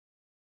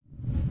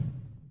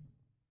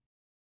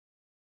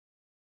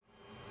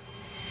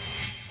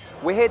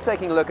We're here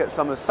taking a look at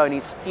some of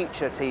Sony's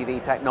future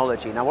TV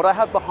technology. Now what I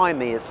have behind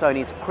me is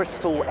Sony's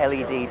Crystal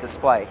LED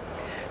display.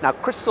 Now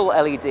Crystal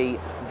LED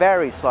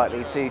varies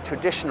slightly to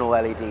traditional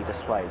LED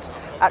displays.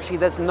 Actually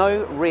there's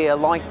no rear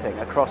lighting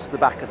across the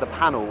back of the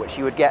panel which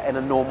you would get in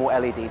a normal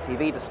LED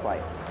TV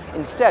display.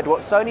 Instead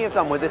what Sony have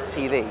done with this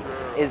TV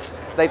is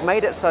they've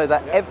made it so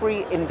that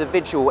every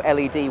individual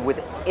LED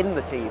within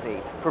the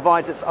TV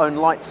provides its own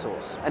light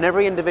source, and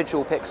every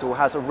individual pixel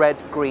has a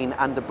red, green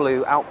and a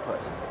blue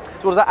output.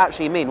 So what does that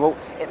actually mean? Well,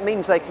 it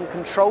means they can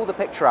control the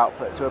picture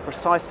output to a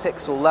precise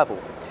pixel level.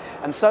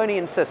 And Sony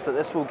insists that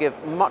this will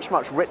give much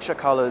richer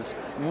colours,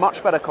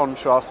 much better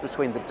contrast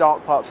between the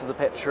dark parts of the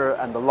picture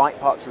and the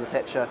light parts of the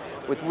picture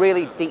with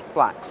really deep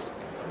blacks.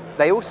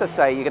 They also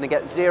say you're going to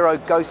get zero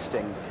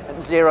ghosting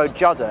and zero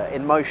judder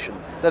in motion.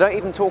 They don't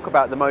even talk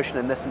about the motion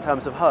in this in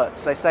terms of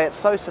hertz. They say it's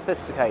so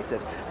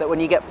sophisticated that when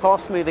you get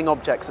fast-moving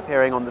objects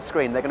appearing on the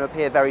screen, they're going to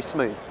appear very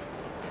smooth.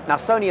 Now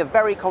Sony are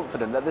very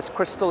confident that this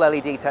Crystal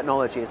LED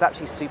technology is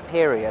actually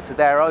superior to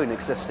their own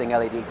existing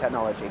LED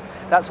technology.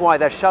 That's why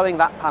they're showing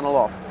that panel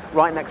off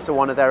right next to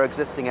one of their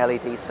existing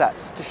LED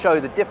sets to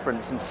show the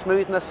difference in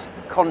smoothness,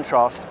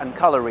 contrast and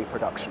colour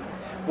reproduction.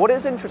 What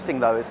is interesting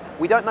though is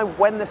we don't know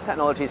when this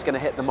technology is going to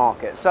hit the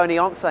market. Sony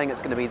aren't saying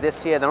it's going to be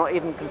this year, they're not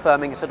even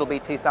confirming if it'll be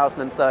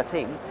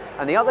 2013.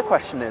 And the other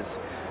question is,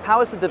 how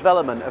is the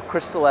development of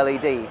Crystal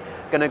LED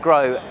going to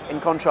grow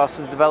in contrast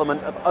to the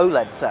development of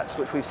OLED sets,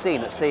 which we've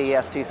seen at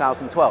CES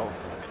 2012?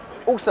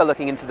 Also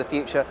looking into the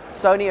future,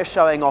 Sony are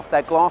showing off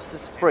their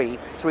glasses-free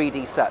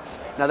 3D sets.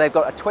 Now they've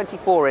got a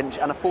 24-inch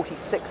and a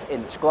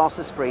 46-inch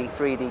glasses-free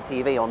 3D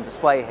TV on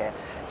display here.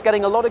 It's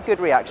getting a lot of good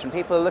reaction.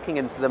 People are looking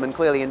into them and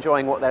clearly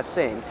enjoying what they're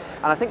seeing.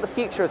 And I think the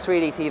future of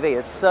 3D TV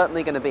is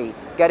certainly going to be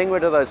getting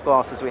rid of those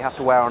glasses we have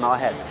to wear on our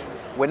heads.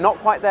 We're not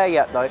quite there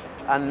yet though,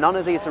 and none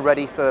of these are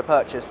ready for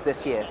purchase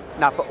this year.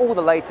 Now for all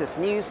the latest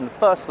news and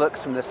first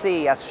looks from the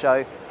CES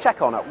show,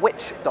 check on at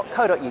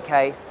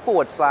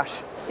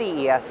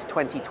which.co.uk/CES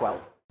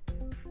 2012.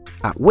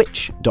 At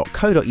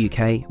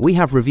which.co.uk we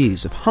have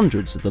reviews of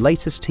hundreds of the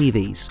latest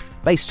TVs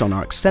based on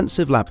our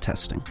extensive lab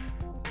testing.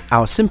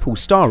 Our simple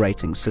star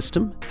rating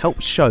system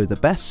helps show the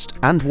best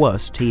and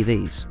worst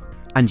TVs,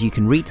 and you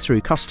can read through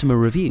customer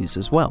reviews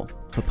as well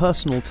for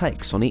personal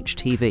takes on each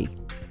TV.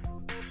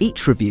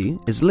 Each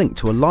review is linked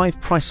to a live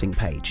pricing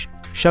page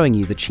showing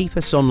you the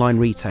cheapest online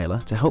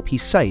retailer to help you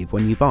save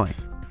when you buy.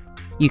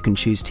 You can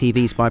choose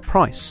TVs by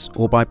price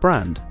or by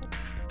brand,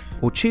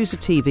 or choose a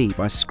TV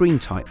by screen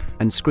type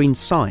and screen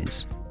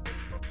size,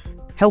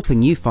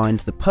 helping you find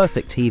the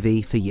perfect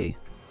TV for you.